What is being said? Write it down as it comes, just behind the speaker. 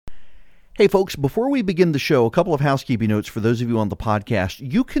Hey folks, before we begin the show, a couple of housekeeping notes for those of you on the podcast.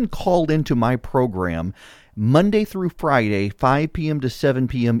 You can call into my program Monday through Friday, 5 p.m. to 7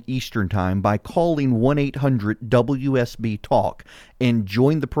 p.m. Eastern Time by calling 1-800-WSB-TALK and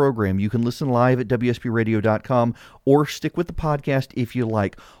join the program. You can listen live at WSBradio.com or stick with the podcast if you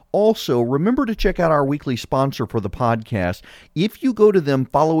like. Also, remember to check out our weekly sponsor for the podcast. If you go to them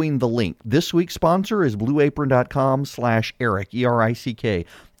following the link, this week's sponsor is blueapron.com/Erick, E-R-I-C-K.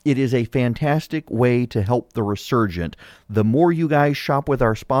 It is a fantastic way to help the resurgent. The more you guys shop with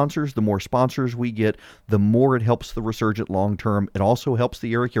our sponsors, the more sponsors we get, the more it helps the resurgent long term. It also helps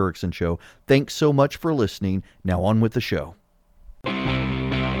the Erick Erickson Show. Thanks so much for listening. Now on with the show. 3,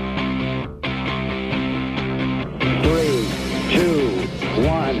 2,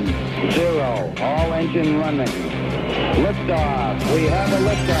 1, 0. All engine running. Liftoff. We have a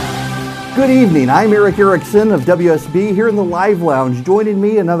liftoff. Good evening. I'm Erick Erickson of WSB here in the Live Lounge. Joining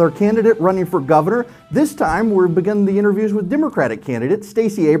me, another candidate running for governor. This time, we're beginning the interviews with Democratic candidate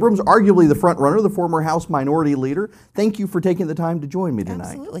Stacey Abrams, arguably the front runner, the former House Minority Leader. Thank you for taking the time to join me tonight.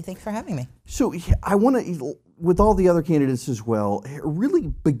 Absolutely. Thanks for having me. So I want to, with all the other candidates as well, really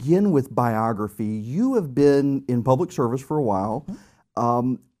begin with biography. You have been in public service for a while.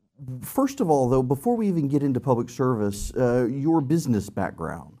 First of all, though, before we even get into public service, your business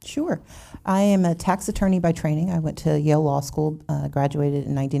background. Sure. I am a tax attorney by training. I went to Yale Law School, graduated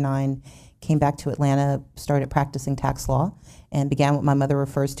in '99, came back to Atlanta, started practicing tax law, and began what my mother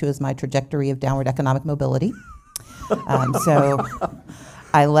refers to as my trajectory of downward economic mobility. So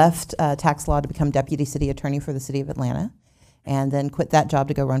I left tax law to become deputy city attorney for the city of Atlanta, and then quit that job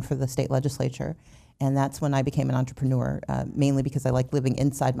to go run for the state legislature. And that's when I became an entrepreneur, mainly because I liked living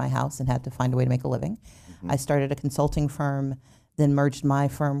inside my house and had to find a way to make a living. I started a consulting firm, then merged my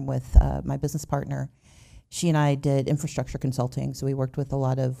firm with my business partner. She and I did infrastructure consulting, so we worked with a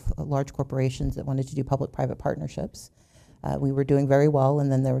lot of large corporations that wanted to do public-private partnerships. We were doing very well,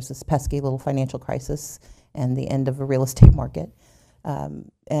 and then there was this pesky little financial crisis and the end of the real estate market.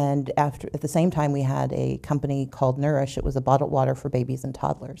 And at the same time, we had a company called Nourish. It was a bottled water for babies and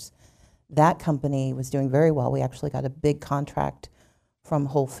toddlers. That company was doing very well. We actually got a big contract from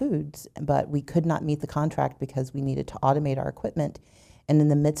Whole Foods, but we could not meet the contract because we needed to automate our equipment. And in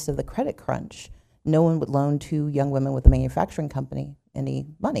the midst of the credit crunch, no one would loan 2 young women with a manufacturing company any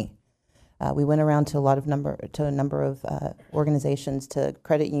money. We went around to a number of organizations, to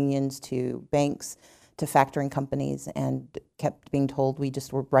credit unions, to banks, to factoring companies, and kept being told we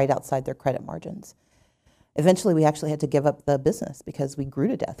just were right outside their credit margins. Eventually, we actually had to give up the business because we grew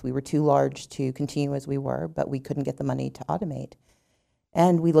to death. We were too large to continue as we were, but we couldn't get the money to automate.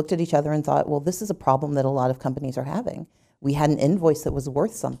 And we looked at each other and thought, well, this is a problem that a lot of companies are having. We had an invoice that was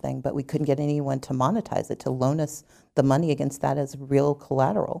worth something, but we couldn't get anyone to monetize it, to loan us the money against that as real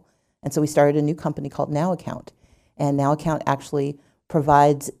collateral. And so we started a new company called Now Account. And Now Account actually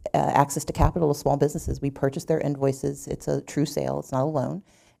provides access to capital to small businesses. We purchase their invoices. It's a true sale. It's not a loan.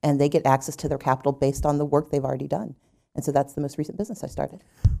 And they get access to their capital based on the work they've already done. And so that's the most recent business I started.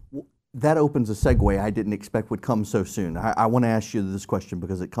 That opens a segue I didn't expect would come so soon. I want to ask you this question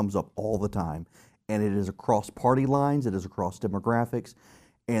because it comes up all the time, and it is across party lines, it is across demographics,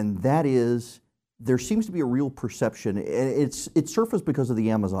 and that is there seems to be a real perception, and it's surfaced because of the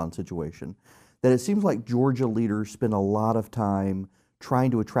Amazon situation, that it seems like Georgia leaders spend a lot of time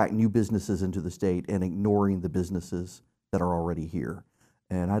trying to attract new businesses into the state and ignoring the businesses that are already here.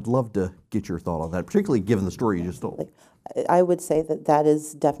 And I'd love to get your thought on that, particularly given the story you just told. I would say that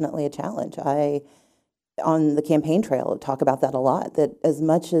is definitely a challenge. On the campaign trail, talk about that a lot, that as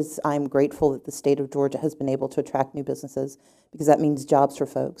much as I'm grateful that the state of Georgia has been able to attract new businesses, because that means jobs for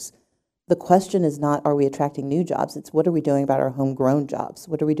folks, the question is not, are we attracting new jobs? It's what are we doing about our homegrown jobs?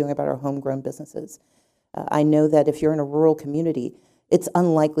 What are we doing about our homegrown businesses? I know that if you're in a rural community, it's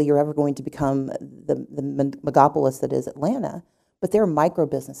unlikely you're ever going to become the megapolis that is Atlanta. But there are micro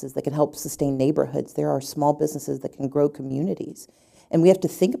businesses that can help sustain neighborhoods. There are small businesses that can grow communities. And we have to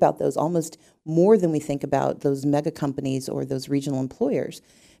think about those almost more than we think about those mega companies or those regional employers.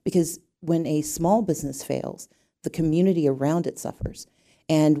 Because when a small business fails, the community around it suffers.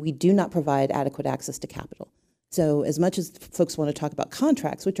 And we do not provide adequate access to capital. So as much as folks want to talk about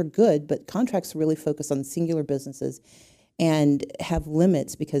contracts, which are good, but contracts really focus on singular businesses and have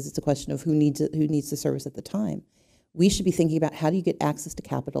limits because it's a question of who needs the service at the time. We should be thinking about how do you get access to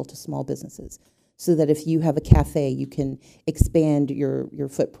capital to small businesses so that if you have a cafe, you can expand your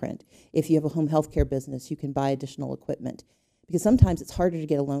footprint. If you have a home health care business, you can buy additional equipment. Because sometimes it's harder to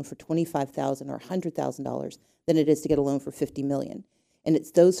get a loan for $25,000 or $100,000 than it is to get a loan for $50 million. And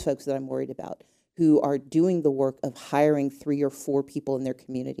it's those folks that I'm worried about who are doing the work of hiring 3 or 4 people in their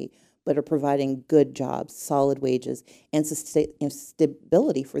community, but are providing good jobs, solid wages, and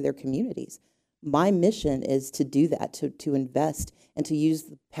stability for their communities. My mission is to do that, to invest and to use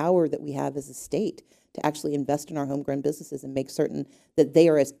the power that we have as a state to actually invest in our homegrown businesses and make certain that they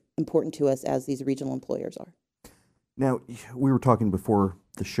are as important to us as these regional employers are. Now, we were talking before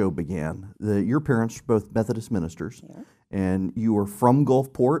the show began. Your parents are both Methodist ministers, and you were from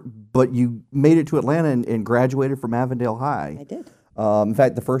Gulfport, but you made it to Atlanta and graduated from Avondale High. I did. In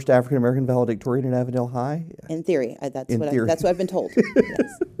fact, the first African-American valedictorian at Avondale High? In theory. That's what I've been told.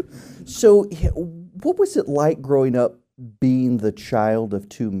 Yes. So what was it like growing up being the child of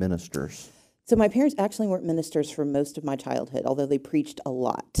 2 ministers? So my parents actually weren't ministers for most of my childhood, although they preached a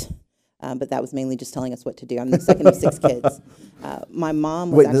lot. But that was mainly just telling us what to do. I'm the second of 6 kids. My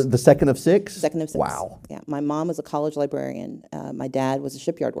mom was the second of 6? Second of 6. Wow. Yeah. My mom was a college librarian. My dad was a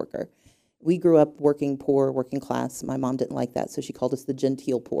shipyard worker. We grew up working poor, working class. My mom didn't like that, so she called us the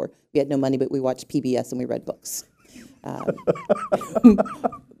genteel poor. We had no money, but we watched PBS and we read books.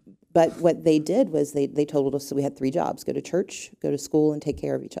 But what they did was they told us, so we had 3 jobs: go to church, go to school, and take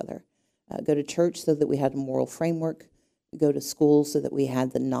care of each other. Go to church so that we had a moral framework, go to school so that we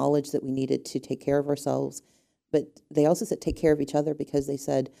had the knowledge that we needed to take care of ourselves. But they also said take care of each other because they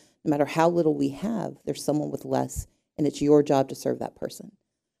said no matter how little we have, there's someone with less, and it's your job to serve that person.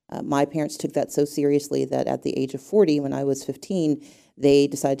 My parents took that so seriously that at the age of 40, when I was 15, they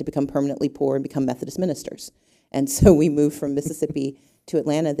decided to become permanently poor and become Methodist ministers. And so we moved from Mississippi to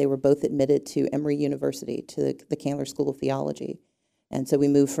Atlanta. They were both admitted to Emory University, to the Candler School of Theology. And so we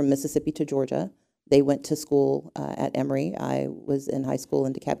moved from Mississippi to Georgia. They went to school at Emory. I was in high school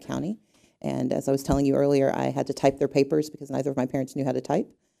in DeKalb County. And as I was telling you earlier, I had to type their papers because neither of my parents knew how to type.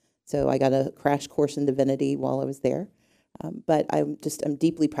 So I got a crash course in divinity while I was there. But I'm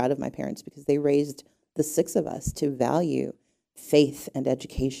deeply proud of my parents because they raised the 6 of us to value faith and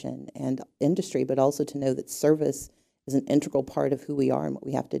education and industry, but also to know that service is an integral part of who we are and what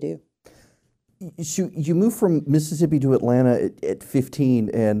we have to do. So you moved from Mississippi to Atlanta at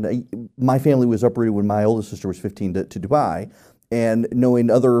 15, and my family was uprooted when my oldest sister was 15 to Dubai. And knowing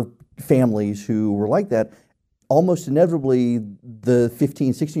other families who were like that, almost inevitably the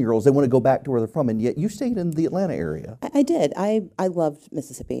 15, 16-year-olds, they want to go back to where they're from, and yet you stayed in the Atlanta area. I did. I loved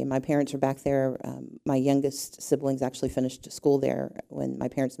Mississippi, and my parents were back there. My youngest siblings actually finished school there when my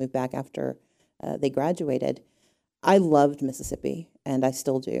parents moved back after they graduated. I loved Mississippi, and I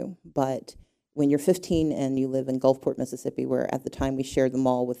still do, but when you're 15 and you live in Gulfport, Mississippi, where at the time we shared the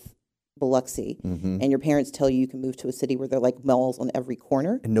mall with Biloxi, and your parents tell you can move to a city where there are like malls on every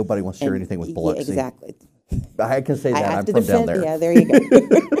corner. And nobody wants to share anything with Biloxi. Yeah, exactly. I can say that. I'm from down there. Yeah, there you go.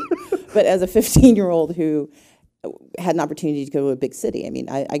 But as a 15-year-old who had an opportunity to go to a big city, I mean,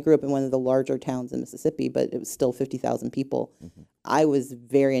 I grew up in one of the larger towns in Mississippi, but it was still 50,000 people. I was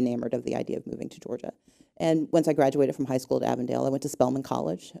very enamored of the idea of moving to Georgia. And once I graduated from high school at Avondale, I went to Spelman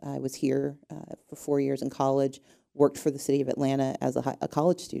College. I was here for 4 years in college, worked for the city of Atlanta as a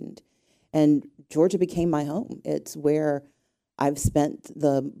college student. And Georgia became my home. It's where I've spent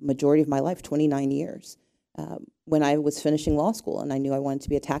the majority of my life, 29 years. When I was finishing law school and I knew I wanted to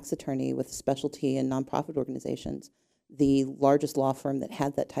be a tax attorney with a specialty in nonprofit organizations, the largest law firm that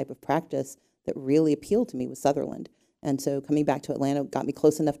had that type of practice that really appealed to me was Sutherland. And so coming back to Atlanta got me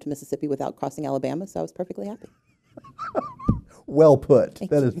close enough to Mississippi without crossing Alabama, so I was perfectly happy. Well put.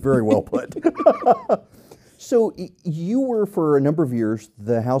 That is very well put. So you were for a number of years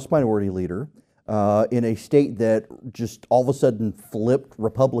the House Minority Leader in a state that just all of a sudden flipped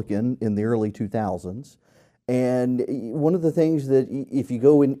Republican in the early 2000s. And one of the things that if you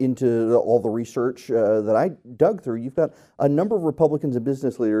go into all the research that I dug through, you've got a number of Republicans and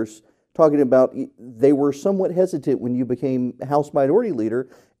business leaders talking about they were somewhat hesitant when you became House Minority Leader,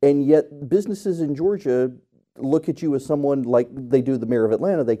 and yet businesses in Georgia look at you as someone like they do the mayor of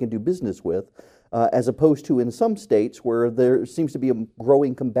Atlanta they can do business with, as opposed to in some states where there seems to be a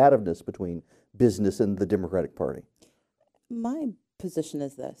growing combativeness between business and the Democratic Party. My position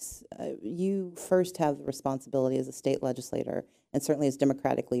is this. You first have the responsibility as a state legislator, and certainly as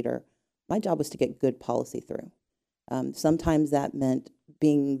Democratic leader. My job was to get good policy through. Sometimes that meant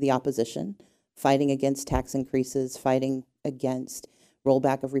being the opposition, fighting against tax increases, fighting against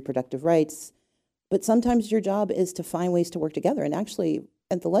rollback of reproductive rights. But sometimes your job is to find ways to work together. And actually,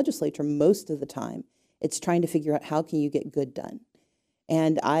 at the legislature, most of the time, it's trying to figure out how can you get good done.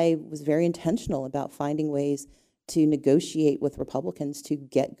 And I was very intentional about finding ways to negotiate with Republicans to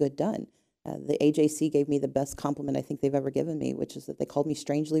get good done. The AJC gave me the best compliment I think they've ever given me, which is that they called me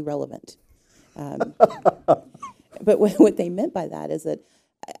strangely relevant. But what they meant by that is that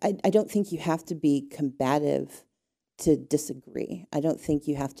I don't think you have to be combative to disagree. I don't think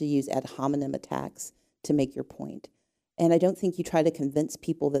you have to use ad hominem attacks to make your point. And I don't think you try to convince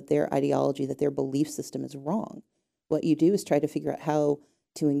people that their ideology, that their belief system is wrong. What you do is try to figure out how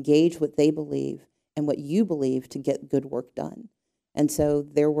to engage what they believe and what you believe to get good work done. And so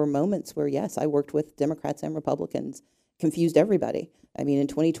there were moments where, yes, I worked with Democrats and Republicans, confused everybody. I mean, in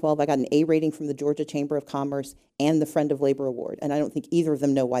 2012, I got an A rating from the Georgia Chamber of Commerce and the Friend of Labor Award. And I don't think either of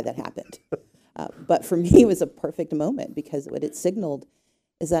them know why that happened. But for me, it was a perfect moment because what it signaled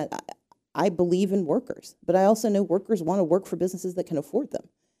is that I believe in workers, but I also know workers want to work for businesses that can afford them.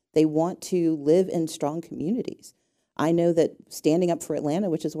 They want to live in strong communities. I know that standing up for Atlanta,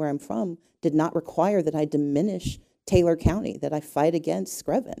 which is where I'm from, did not require that I diminish Taylor County, that I fight against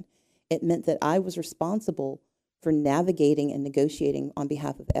Screven. It meant that I was responsible for navigating and negotiating on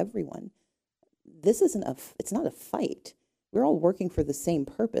behalf of everyone. It's not a fight. We're all working for the same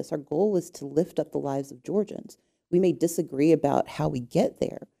purpose. Our goal is to lift up the lives of Georgians. We may disagree about how we get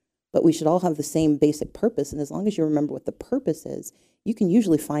there, but we should all have the same basic purpose. And as long as you remember what the purpose is, you can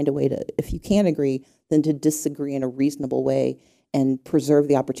usually find a way to, if you can't agree, then to disagree in a reasonable way and preserve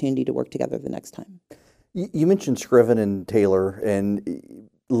the opportunity to work together the next time. You mentioned Screven and Taylor and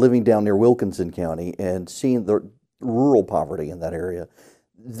living down near Wilkinson County and seeing the rural poverty in that area.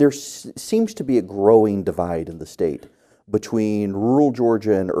 There seems to be a growing divide in the state between rural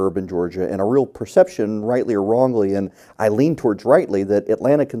Georgia and urban Georgia, and a real perception, rightly or wrongly, and I lean towards rightly, that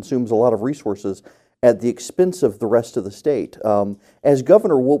Atlanta consumes a lot of resources at the expense of the rest of the state. As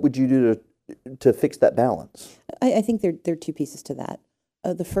governor, what would you do to fix that balance? I think there are two pieces to that.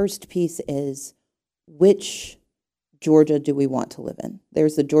 The first piece is, which Georgia do we want to live in?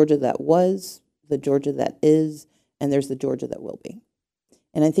 There's the Georgia that was, the Georgia that is, and there's the Georgia that will be.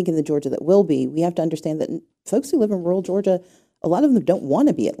 And I think in the Georgia that will be, we have to understand that folks who live in rural Georgia, a lot of them don't want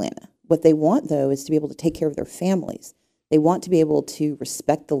to be Atlanta. What they want, though, is to be able to take care of their families. They want to be able to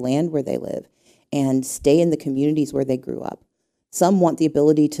respect the land where they live and stay in the communities where they grew up. Some want the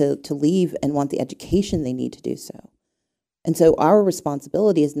ability to leave and want the education they need to do so. And so our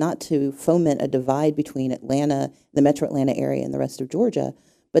responsibility is not to foment a divide between Atlanta, the metro Atlanta area, and the rest of Georgia,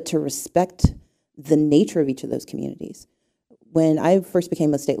 but to respect the nature of each of those communities. When I first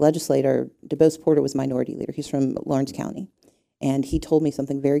became a state legislator, DeBose Porter was minority leader. He's from Lawrence County. And he told me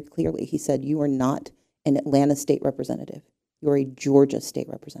something very clearly. He said, you are not an Atlanta state representative. You're a Georgia state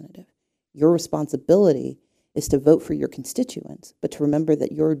representative. Your responsibility is to vote for your constituents, but to remember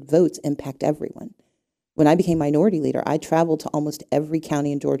that your votes impact everyone. When I became minority leader, I traveled to almost every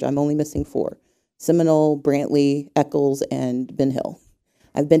county in Georgia. I'm only missing 4: Seminole, Brantley, Eccles, and Ben Hill.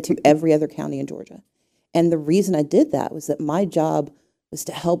 I've been to every other county in Georgia. And the reason I did that was that my job was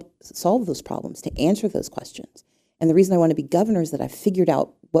to help solve those problems, to answer those questions. And the reason I want to be governor is that I figured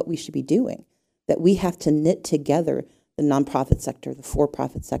out what we should be doing, that we have to knit together the nonprofit sector, the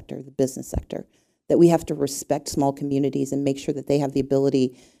for-profit sector, the business sector, that we have to respect small communities and make sure that they have the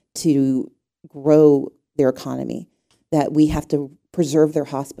ability to grow their economy, that we have to preserve their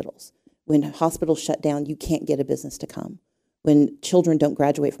hospitals. When hospitals shut down, you can't get a business to come. When children don't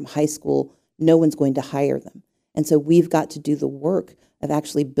graduate from high school, no one's going to hire them. And so we've got to do the work of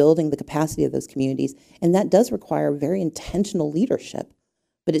actually building the capacity of those communities. And that does require very intentional leadership.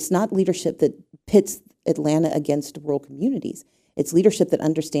 But it's not leadership that pits Atlanta against rural communities. It's leadership that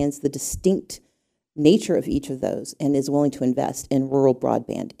understands the distinct nature of each of those and is willing to invest in rural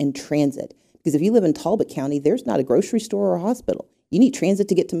broadband and transit. Because if you live in Talbot County, there's not a grocery store or a hospital. You need transit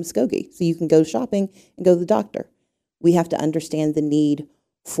to get to Muskogee so you can go shopping and go to the doctor. We have to understand the need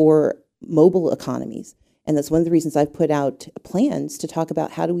for mobile economies. And that's one of the reasons I've put out plans to talk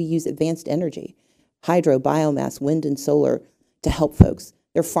about how do we use advanced energy, hydro, biomass, wind, and solar to help folks.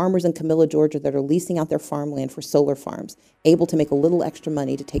 There are farmers in Camilla, Georgia that are leasing out their farmland for solar farms, able to make a little extra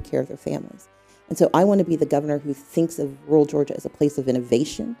money to take care of their families. And so I want to be the governor who thinks of rural Georgia as a place of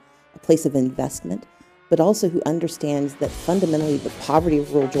innovation, a place of investment, but also who understands that fundamentally the poverty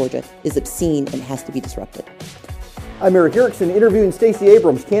of rural Georgia is obscene and has to be disrupted. I'm Erick Erickson, interviewing Stacey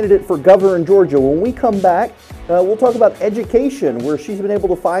Abrams, candidate for governor in Georgia. When we come back, we'll talk about education, where she's been able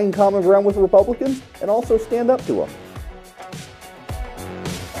to find common ground with Republicans and also stand up to them.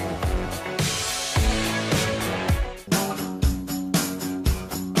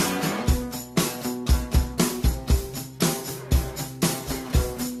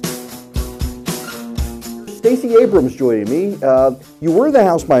 Stacey Abrams joining me. You were the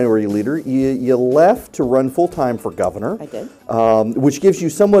House Minority Leader. You left to run full-time for governor. I did. Which gives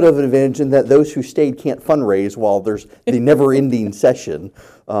you somewhat of an advantage in that those who stayed can't fundraise while there's the never-ending session.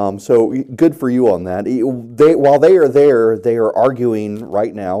 So good for you on that. While they are there, they are arguing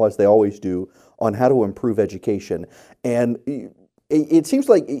right now, as they always do, on how to improve education. And it seems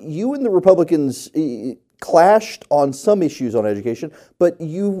like you and the Republicans clashed on some issues on education, but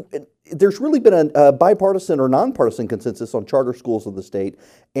there's really been a bipartisan or nonpartisan consensus on charter schools in the state,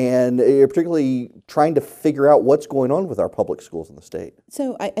 and particularly trying to figure out what's going on with our public schools in the state.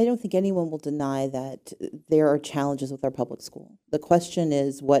 So I don't think anyone will deny that there are challenges with our public school. The question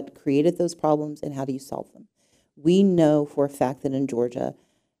is what created those problems and how do you solve them? We know for a fact that in Georgia,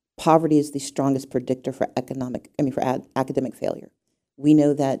 poverty is the strongest predictor for academic failure. We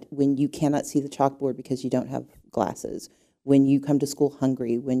know that when you cannot see the chalkboard because you don't have glasses, when you come to school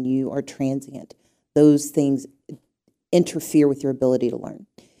hungry, when you are transient, those things interfere with your ability to learn.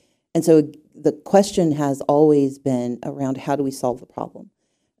 And so the question has always been around how do we solve the problem?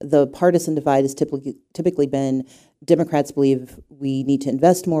 The partisan divide has typically been Democrats believe we need to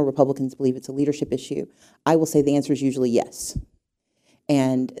invest more, Republicans believe it's a leadership issue. I will say the answer is usually yes.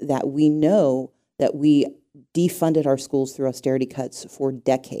 And that we know that we defunded our schools through austerity cuts for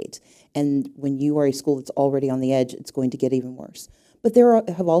decades. And when you are a school that's already on the edge, it's going to get even worse. But there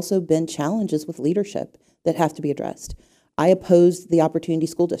have also been challenges with leadership that have to be addressed. I opposed the Opportunity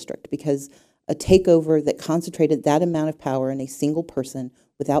School District because a takeover that concentrated that amount of power in a single person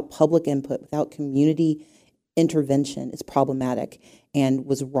without public input, without community intervention is problematic and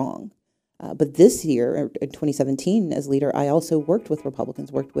was wrong. But this year, in 2017, as leader, I also worked with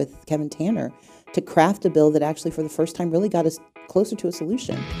Republicans, worked with Kevin Tanner to craft a bill that actually for the first time really got us closer to a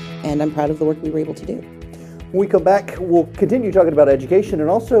solution. And I'm proud of the work we were able to do. When we come back, we'll continue talking about education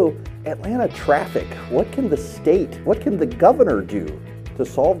and also Atlanta traffic. What can the governor do to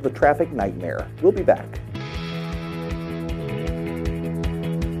solve the traffic nightmare? We'll be back.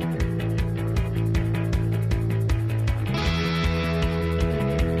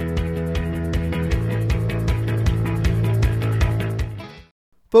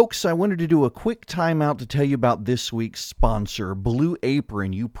 Folks, I wanted to do a quick timeout to tell you about this week's sponsor, Blue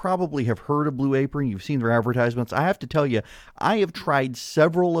Apron. You probably have heard of Blue Apron. You've seen their advertisements. I have to tell you, I have tried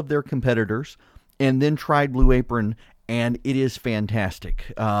several of their competitors and then tried Blue Apron, and it is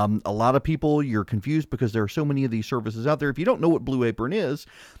fantastic. A lot of people, you're confused because there are so many of these services out there. If you don't know what Blue Apron is,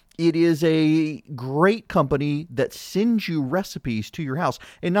 it is a great company that sends you recipes to your house.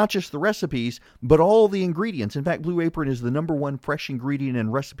 And not just the recipes, but all the ingredients. In fact, Blue Apron is the #1 fresh ingredient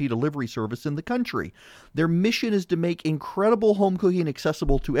and recipe delivery service in the country. Their mission is to make incredible home cooking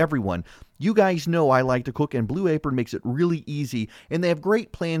accessible to everyone. You guys know I like to cook, and Blue Apron makes it really easy. And they have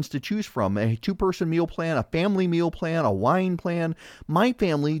great plans to choose from. A 2-person meal plan, a family meal plan, a wine plan. My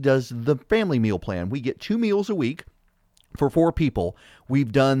family does the family meal plan. We get 2 meals a week for 4 people.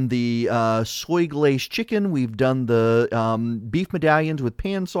 We've done the soy glazed chicken. We've done the beef medallions with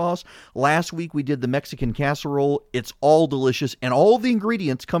pan sauce. Last week we did the Mexican casserole. It's all delicious, and all the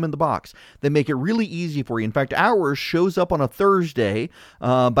ingredients come in the box. They make it really easy for you. In fact, ours shows up on a Thursday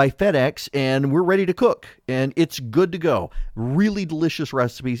by FedEx, and we're ready to cook, and it's good to go. Really delicious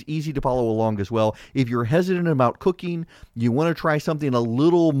recipes, easy to follow along as well. If you're hesitant about cooking, you want to try something a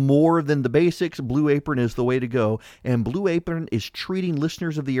little more than the basics, Blue Apron is the way to go. And Blue Apron is treating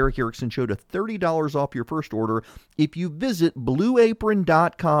listeners of the Erick Erickson Show to $30 off your first order if you visit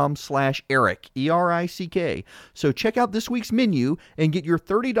blueapron.com/Erick, ERICK. So check out this week's menu and get your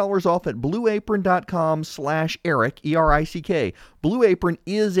 $30 off at blueapron.com/Erick, ERICK. Blue Apron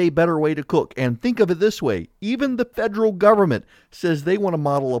is a better way to cook. And think of it this way, even the federal government says they want to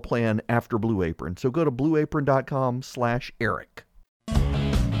model a plan after Blue Apron. So go to blueapron.com/Erick.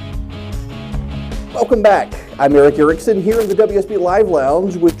 Welcome back. I'm Erick Erickson here in the WSB Live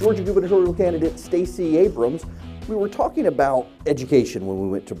Lounge with Georgia gubernatorial candidate Stacey Abrams. We were talking about education when we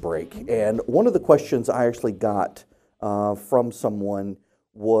went to break, and one of the questions I actually got from someone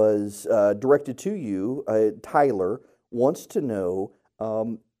was directed to you. Tyler wants to know,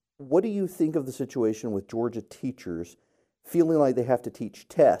 what do you think of the situation with Georgia teachers feeling like they have to teach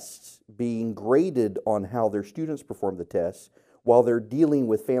tests, being graded on how their students perform the tests, while they're dealing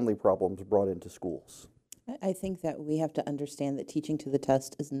with family problems brought into schools? I think that we have to understand that teaching to the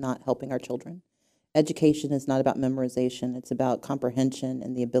test is not helping our children. Education is not about memorization. It's about comprehension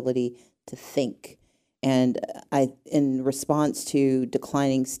and the ability to think. And in response to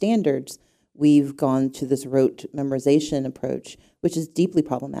declining standards, we've gone to this rote memorization approach, which is deeply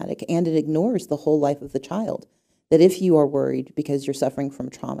problematic, and it ignores the whole life of the child. That if you are worried because you're suffering from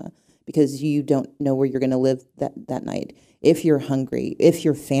trauma, because you don't know where you're going to live that night. If you're hungry, if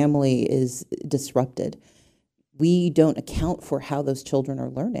your family is disrupted, we don't account for how those children are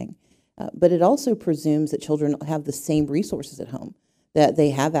learning. But it also presumes that children have the same resources at home, that they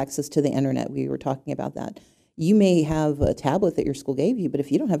have access to the internet. We were talking about that. You may have a tablet that your school gave you, but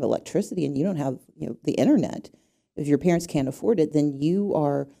if you don't have electricity and you don't have the internet, if your parents can't afford it, then you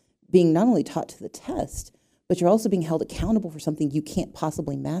are being not only taught to the test, but you're also being held accountable for something you can't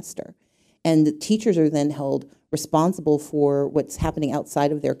possibly master. And the teachers are then held responsible for what's happening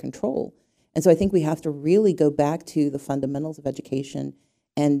outside of their control. And so I think we have to really go back to the fundamentals of education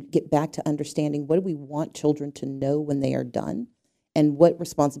and get back to understanding, what do we want children to know when they are done? And what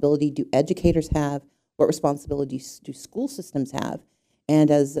responsibility do educators have? What responsibilities do school systems have?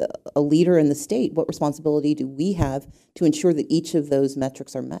 And as a leader in the state, what responsibility do we have to ensure that each of those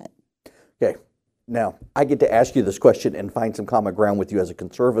metrics are met? Okay. Now, I get to ask you this question and find some common ground with you as a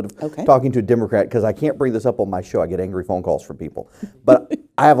conservative, Okay. talking to a Democrat, because I can't bring this up on my show. I get angry phone calls from people. But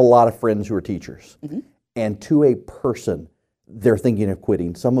I have a lot of friends who are teachers. And to a person, they're thinking of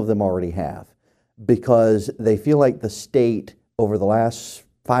quitting. Some of them already have, because they feel like the state over the last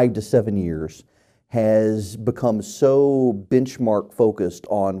 5 to 7 years has become so benchmark focused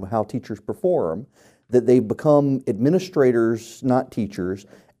on how teachers perform that they've become administrators, not teachers,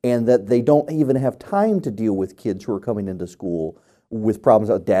 and that they don't even have time to deal with kids who are coming into school with problems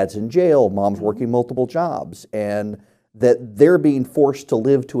like dad's in jail, mom's working multiple jobs, and that they're being forced to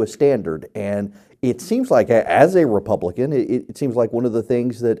live to a standard. And it seems like, as a Republican, it seems like one of the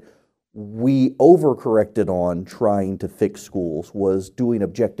things that we overcorrected on trying to fix schools was doing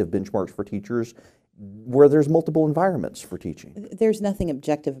objective benchmarks for teachers where there's multiple environments for teaching. There's nothing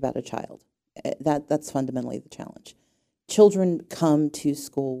objective about a child. That's fundamentally the challenge. Children come to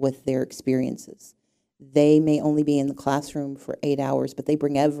school with their experiences. They may only be in the classroom for 8 hours, but they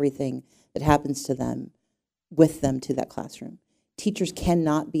bring everything that happens to them with them to that classroom. Teachers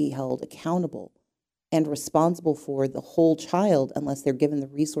cannot be held accountable and responsible for the whole child unless they're given the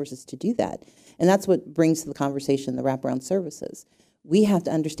resources to do that. And that's what brings to the conversation the wraparound services. We have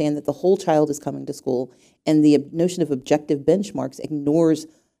to understand that the whole child is coming to school, and the notion of objective benchmarks ignores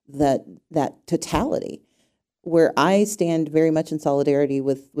that totality. Where I stand very much in solidarity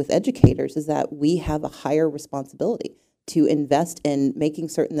with educators is that we have a higher responsibility to invest in making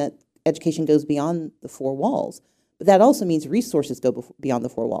certain that education goes beyond the four walls. But that also means resources go beyond the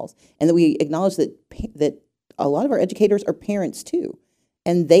four walls, and that we acknowledge that a lot of our educators are parents too,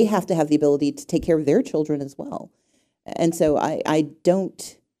 and they have to have the ability to take care of their children as well. And so I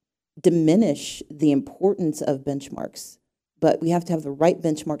don't diminish the importance of benchmarks, but we have to have the right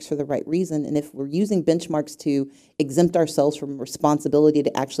benchmarks for the right reason. And if we're using benchmarks to exempt ourselves from responsibility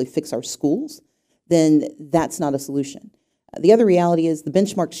to actually fix our schools, then that's not a solution. The other reality is the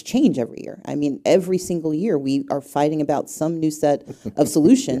benchmarks change every year. I mean, every single year we are fighting about some new set of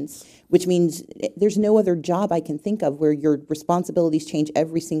solutions, which means there's no other job I can think of where your responsibilities change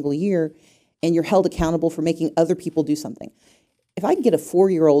every single year and you're held accountable for making other people do something. If I could get a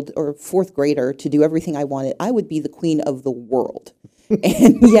 4-year-old or fourth grader to do everything I wanted, I would be the queen of the world.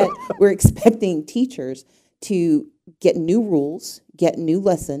 And yet we're expecting teachers to get new rules, get new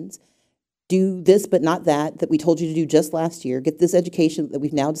lessons, do this but not that we told you to do just last year, get this education that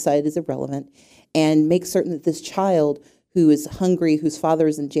we've now decided is irrelevant, and make certain that this child who is hungry, whose father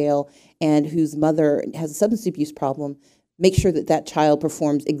is in jail, and whose mother has a substance abuse problem, make sure that that child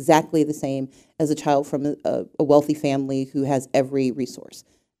performs exactly the same as a child from a wealthy family who has every resource.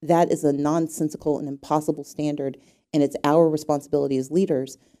 That is a nonsensical and impossible standard, and it's our responsibility as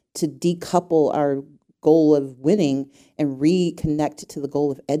leaders to decouple our goal of winning and reconnect to the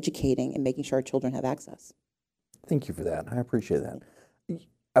goal of educating and making sure our children have access. Thank you for that. I appreciate that.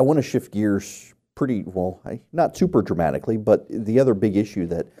 I want to shift gears not super dramatically, but the other big issue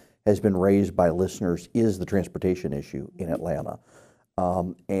that has been raised by listeners is the transportation issue in Atlanta.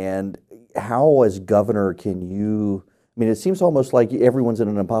 And how, as governor, can you, it seems almost like everyone's in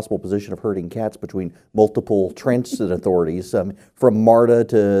an impossible position of herding cats between multiple transit authorities, from MARTA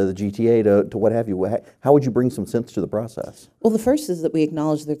to the GTA to what have you. How would you bring some sense to the process? Well, the first is that we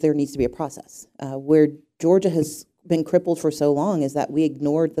acknowledge that there needs to be a process. Where Georgia has been crippled for so long is that we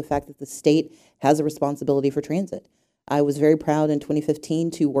ignored the fact that the state has a responsibility for transit. I was very proud in 2015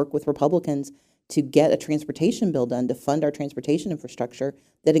 to work with Republicans to get a transportation bill done to fund our transportation infrastructure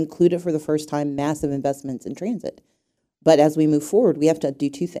that included for the first time massive investments in transit. But as we move forward, we have to do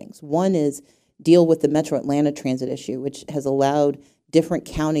two things. One is deal with the Metro Atlanta transit issue, which has allowed different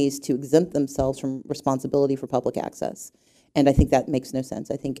counties to exempt themselves from responsibility for public access. And I think that makes no sense.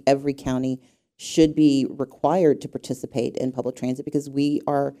 I think every county should be required to participate in public transit because we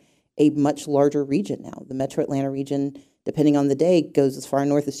are a much larger region now. The metro Atlanta region, depending on the day, goes as far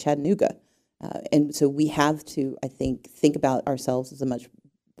north as Chattanooga. And so we have to, I think about ourselves as a much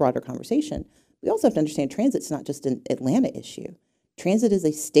broader conversation. We also have to understand transit's not just an Atlanta issue. Transit is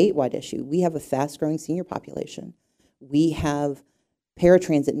a statewide issue. We have a fast-growing senior population. We have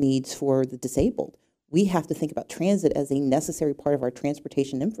paratransit needs for the disabled. We have to think about transit as a necessary part of our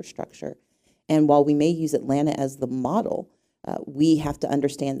transportation infrastructure. And while we may use Atlanta as the model, we have to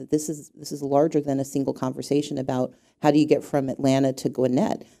understand that this is larger than a single conversation about how do you get from Atlanta to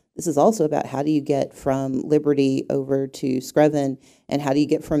Gwinnett. This is also about how do you get from Liberty over to Screven, and how do you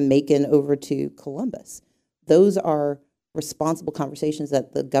get from Macon over to Columbus. Those are responsible conversations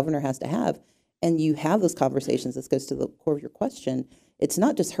that the governor has to have. And you have those conversations. This goes to the core of your question. It's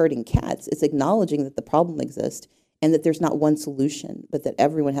not just herding cats. It's acknowledging that the problem exists and that there's not one solution, but that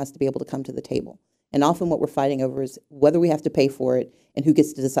everyone has to be able to come to the table. And often what we're fighting over is whether we have to pay for it and who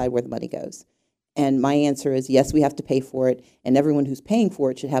gets to decide where the money goes. And my answer is yes, we have to pay for it, and everyone who's paying for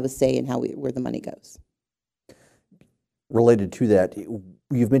it should have a say in where the money goes. Related to that,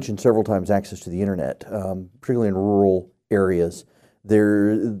 you've mentioned several times access to the internet, particularly in rural areas.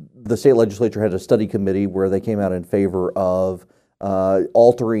 The state legislature had a study committee where they came out in favor of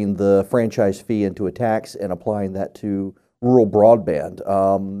altering the franchise fee into a tax and applying that to rural broadband.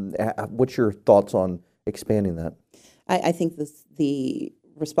 What's your thoughts on expanding that? I think the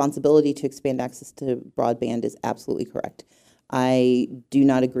responsibility to expand access to broadband is absolutely correct. I do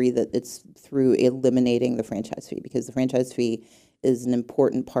not agree that it's through eliminating the franchise fee, because the franchise fee is an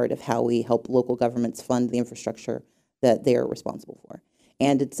important part of how we help local governments fund the infrastructure that they are responsible for.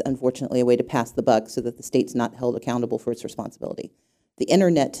 And it's unfortunately a way to pass the buck so that the state's not held accountable for its responsibility. The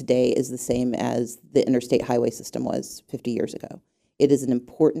internet today is the same as the interstate highway system was 50 years ago. It is an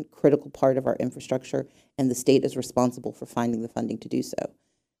important, critical part of our infrastructure, and the state is responsible for finding the funding to do so.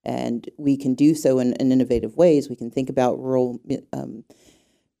 And we can do so in innovative ways. We can think about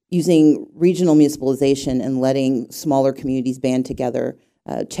using regional municipalization and letting smaller communities band together.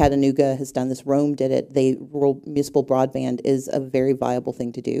 Chattanooga has done this. Rome did it. Rural municipal broadband is a very viable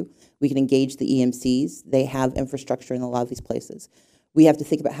thing to do. We can engage the EMCs. They have infrastructure in a lot of these places. We have to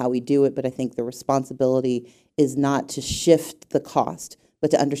think about how we do it, but I think the responsibility is not to shift the cost,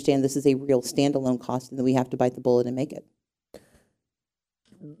 but to understand this is a real standalone cost and that we have to bite the bullet and make it.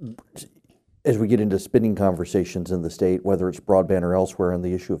 As we get into spending conversations in the state, whether it's broadband or elsewhere, on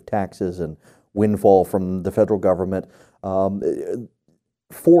the issue of taxes and windfall from the federal government,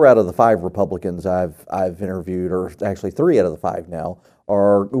 4 out of the 5 Republicans I've interviewed, or actually 3 out of the 5 now,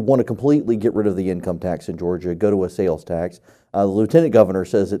 want to completely get rid of the income tax in Georgia, go to a sales tax. The lieutenant governor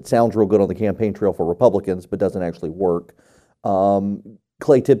says it sounds real good on the campaign trail for Republicans, but doesn't actually work.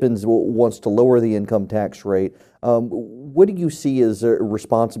 Clay Tippins wants to lower the income tax rate. What do you see as a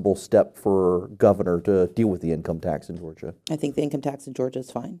responsible step for governor to deal with the income tax in Georgia? I think the income tax in Georgia is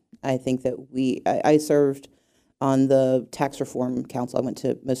fine. I think that I served on the tax reform council. I went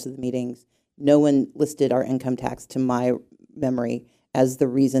to most of the meetings. No one listed our income tax, to my memory, as the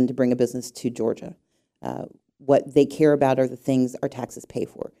reason to bring a business to Georgia. What they care about are the things our taxes pay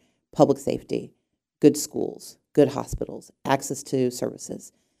for: public safety, good schools, good hospitals, access to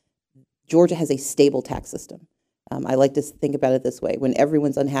services. Georgia has a stable tax system. I like to think about it this way: when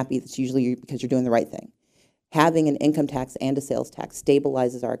everyone's unhappy, it's usually because you're doing the right thing. Having an income tax and a sales tax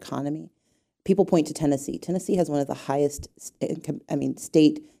stabilizes our economy. People point to Tennessee. Tennessee has one of the highest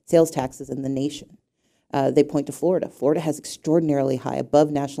state sales taxes in the nation. They point to Florida. Florida has extraordinarily high, above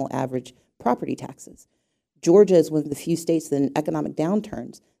national average property taxes. Georgia is one of the few states that in economic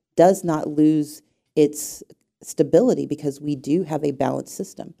downturns does not lose its stability because we do have a balanced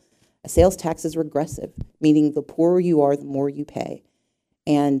system. A sales tax is regressive, meaning the poorer you are, the more you pay.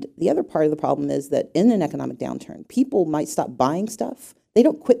 And the other part of the problem is that in an economic downturn, people might stop buying stuff. They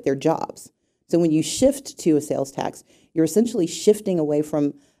don't quit their jobs. So when you shift to a sales tax, you're essentially shifting away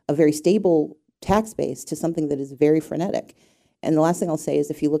from a very stable tax base to something that is very frenetic. And the last thing I'll say is,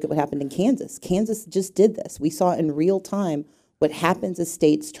 if you look at what happened in Kansas, Kansas just did this. We saw in real time what happens as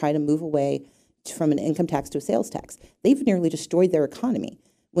states try to move away from an income tax to a sales tax. They've nearly destroyed their economy.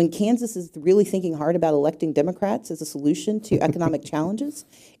 When Kansas is really thinking hard about electing Democrats as a solution to economic challenges,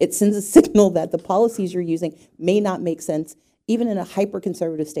 it sends a signal that the policies you're using may not make sense, even in a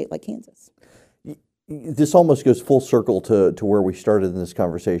hyper-conservative state like Kansas. This almost goes full circle to where we started in this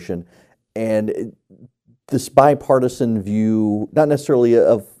conversation. And this bipartisan view, not necessarily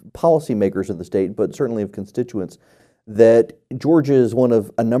of policymakers in the state, but certainly of constituents, that Georgia is one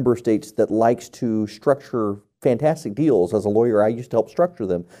of a number of states that likes to structure fantastic deals. As a lawyer, I used to help structure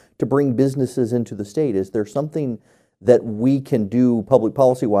them to bring businesses into the state. Is there something that we can do public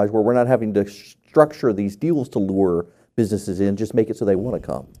policy-wise where we're not having to structure these deals to lure businesses in, just make it so they want to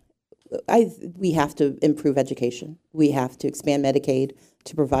come? We have to improve education. We have to expand Medicaid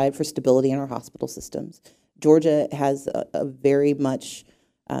to provide for stability in our hospital systems. Georgia has a very much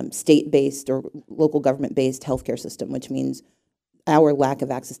state-based or local government-based healthcare system, which means our lack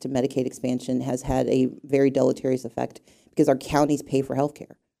of access to Medicaid expansion has had a very deleterious effect because our counties pay for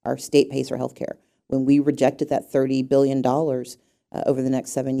healthcare. Our state pays for healthcare. When we rejected that $30 billion over the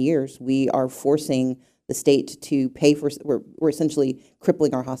next 7 years, we are forcing the state to pay for. We're essentially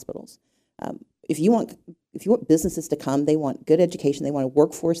crippling our hospitals. If you want businesses to come, they want good education. They want a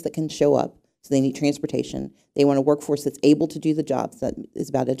workforce that can show up. So they need transportation. They want a workforce that's able to do the jobs. That is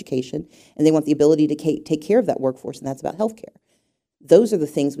about education, and they want the ability to take care of that workforce, and that's about healthcare. Those are the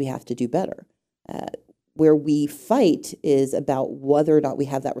things we have to do better. Where we fight is about whether or not we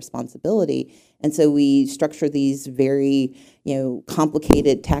have that responsibility, and so we structure these very,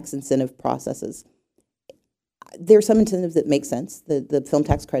 complicated tax incentive processes. There are some incentives that make sense. The film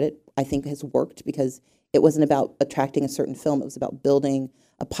tax credit, I think, has worked because it wasn't about attracting a certain film. It was about building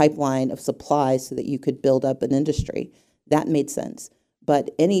a pipeline of supplies so that you could build up an industry. That made sense. But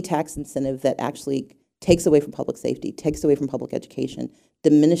any tax incentive that actually takes away from public safety, takes away from public education,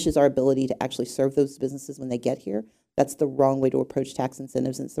 diminishes our ability to actually serve those businesses when they get here, that's the wrong way to approach tax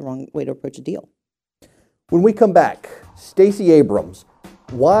incentives, and it's the wrong way to approach a deal. When we come back, Stacey Abrams.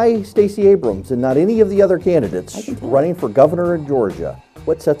 Why Stacey Abrams and not any of the other candidates running for governor in Georgia?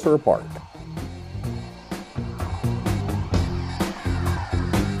 What sets her apart?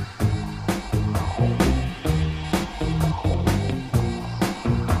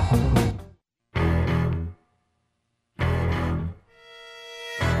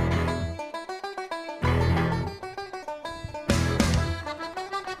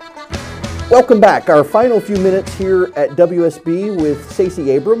 Welcome back. Our final few minutes here at WSB with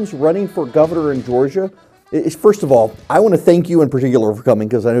Stacey Abrams running for governor in Georgia. First of all, I want to thank you in particular for coming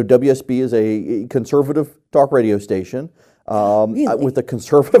because I know WSB is a conservative talk radio station with a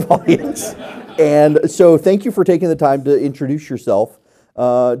conservative audience. And so thank you for taking the time to introduce yourself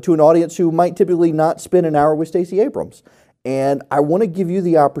to an audience who might typically not spend an hour with Stacey Abrams. And I want to give you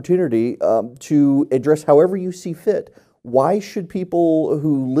the opportunity to address however you see fit. Why should people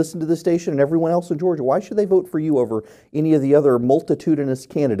who listen to the station and everyone else in Georgia, why should they vote for you over any of the other multitudinous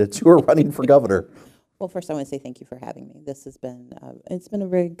candidates who are running for governor? Well, first I want to say thank you for having me. This has been, it's been a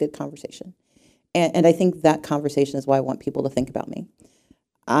very good conversation. And I think that conversation is why I want people to think about me.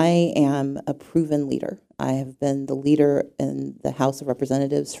 I am a proven leader. I have been the leader in the House of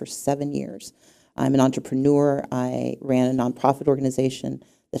Representatives for 7 years. I'm an entrepreneur. I ran a nonprofit organization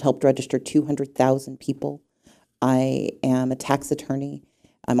that helped register 200,000 people. I am a tax attorney.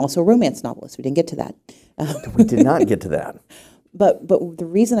 I'm also a romance novelist. We didn't get to that. We did not get to that. But the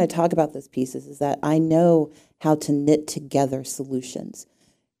reason I talk about those pieces is that I know how to knit together solutions.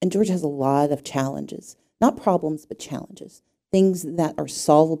 And Georgia has a lot of challenges, not problems, but challenges, things that are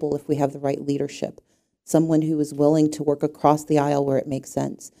solvable if we have the right leadership, someone who is willing to work across the aisle where it makes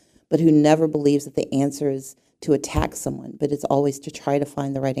sense, but who never believes that the answer is to attack someone, but it's always to try to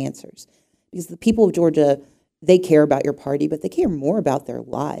find the right answers. Because the people of Georgia, they care about your party, but they care more about their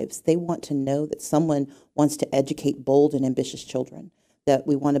lives. They want to know that someone wants to educate bold and ambitious children, that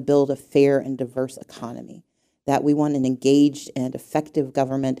we want to build a fair and diverse economy, that we want an engaged and effective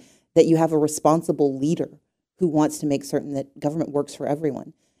government, that you have a responsible leader who wants to make certain that government works for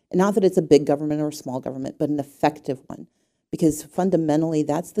everyone. And not that it's a big government or a small government, but an effective one. Because fundamentally,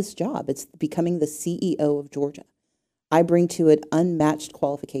 that's this job. It's becoming the CEO of Georgia. I bring to it unmatched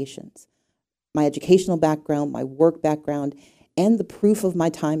qualifications. My educational background, my work background, and the proof of my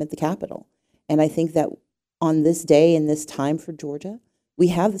time at the Capitol. And I think that on this day and this time for Georgia, we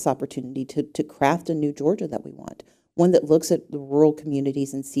have this opportunity to craft a new Georgia that we want, one that looks at the rural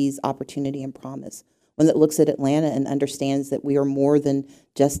communities and sees opportunity and promise, one that looks at Atlanta and understands that we are more than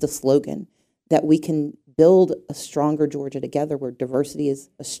just a slogan, that we can build a stronger Georgia together where diversity is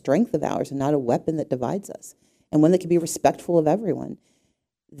a strength of ours and not a weapon that divides us, and one that can be respectful of everyone.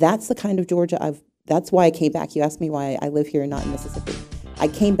 That's the kind of Georgia that's why I came back. You asked me why I live here and not in Mississippi. I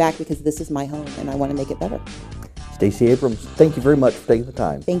came back because this is my home and I want to make it better. Stacey Abrams, thank you very much for taking the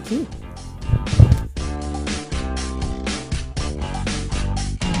time. Thank you.